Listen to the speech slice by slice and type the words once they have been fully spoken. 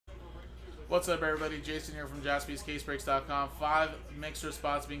What's up, everybody? Jason here from JaspysCaseBreaks.com. 5 mixer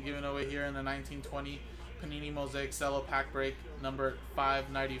spots being given away here in the 1920 Panini Mosaic Cello Pack Break number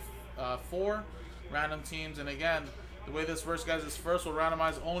 594. Random teams. And again, the way this works, guys, is first we'll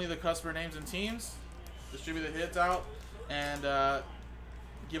randomize only the customer names and teams, distribute the hits out, and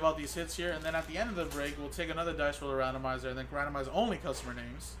give out these hits here. And then at the end of the break, we'll take another dice roller randomizer and then randomize only customer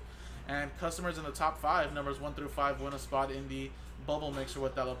names. And customers in the top 5, numbers 1 through 5, win a spot in the bubble mixer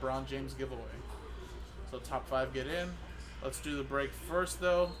with that LeBron James giveaway. So top 5 get in. Let's do the break first,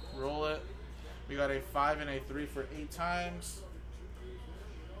 though. Roll it. We got a 5 and a 3 for 8 times.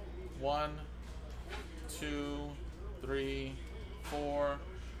 1, 2, 3, 4,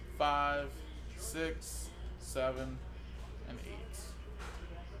 5, 6, 7, and 8.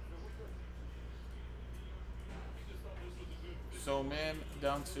 So Min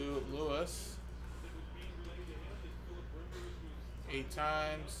down to Lewis. 8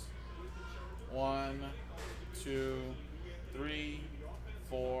 times. 1, 2, 3,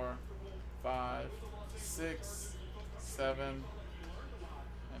 4, 5, 6, 7,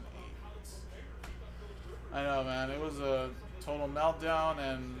 and 8. I know, man. It was a total meltdown,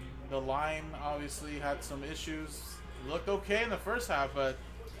 and the line obviously had some issues. It looked okay in the first half, but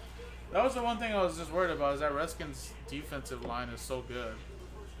that was the one thing I was just worried about, is that Redskins' defensive line is so good.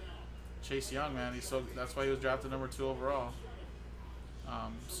 Chase Young, man, that's why he was drafted number 2 overall.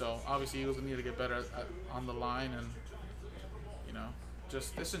 So obviously Eagles need to get better on the line, and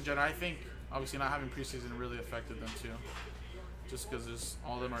just this in general. I think obviously not having preseason really affected them too, just because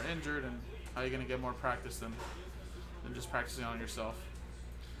all of them are injured, and how are you going to get more practice than just practicing on yourself?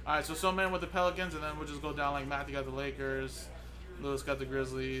 All right, so man with the Pelicans, and then we'll just go down like Matthew got the Lakers, Lewis got the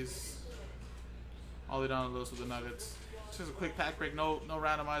Grizzlies, all the way down to Lewis with the Nuggets. Just a quick pack break, no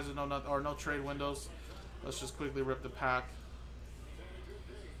randomizers, no trade windows. Let's just quickly rip the pack.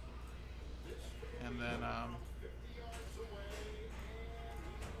 And then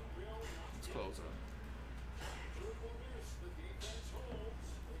let's close it.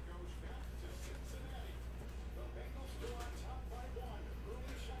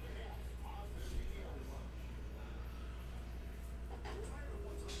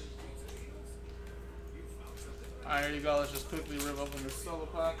 Alright, here you go. Let's just quickly rip open the solo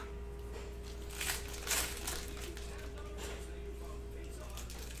pack.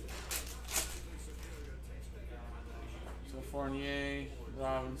 So Fournier,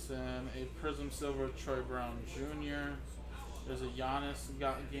 Robinson, a Prism Silver, Troy Brown Jr. There's a Giannis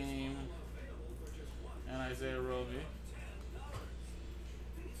game, and Isaiah Roby,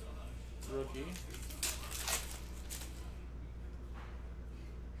 rookie.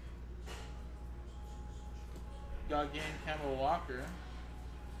 Got game Kemba Walker,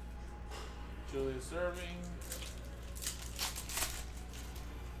 Julius Erving,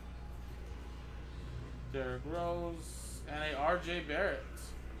 Derrick Rose, and a RJ Barrett,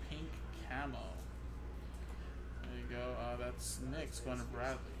 pink camo. There you go. That's Knicks going to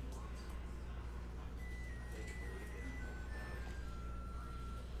Bradley.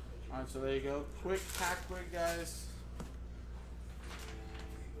 Alright, so there you go. Quick pack break, guys.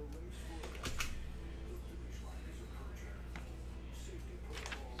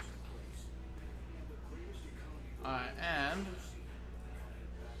 And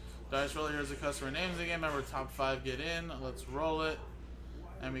dice roller, here's the customer names again. Remember, top 5 get in. Let's roll it.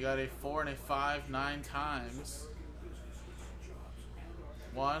 And we got a 4 and a 5 9 times.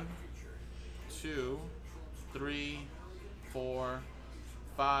 1, 2, 3, 4,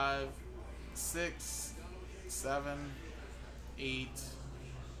 5, 6, 7, 8,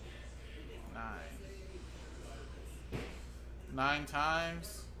 9. 9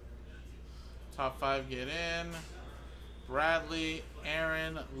 times. Top 5 get in. Bradley,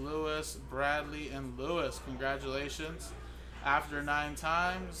 Aaron, Lewis, Bradley, and Lewis. Congratulations. After 9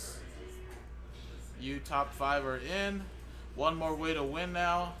 times, you top 5 are in. One more way to win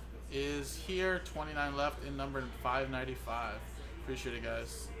now is here. 29 left in number 595. Appreciate it,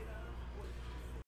 guys.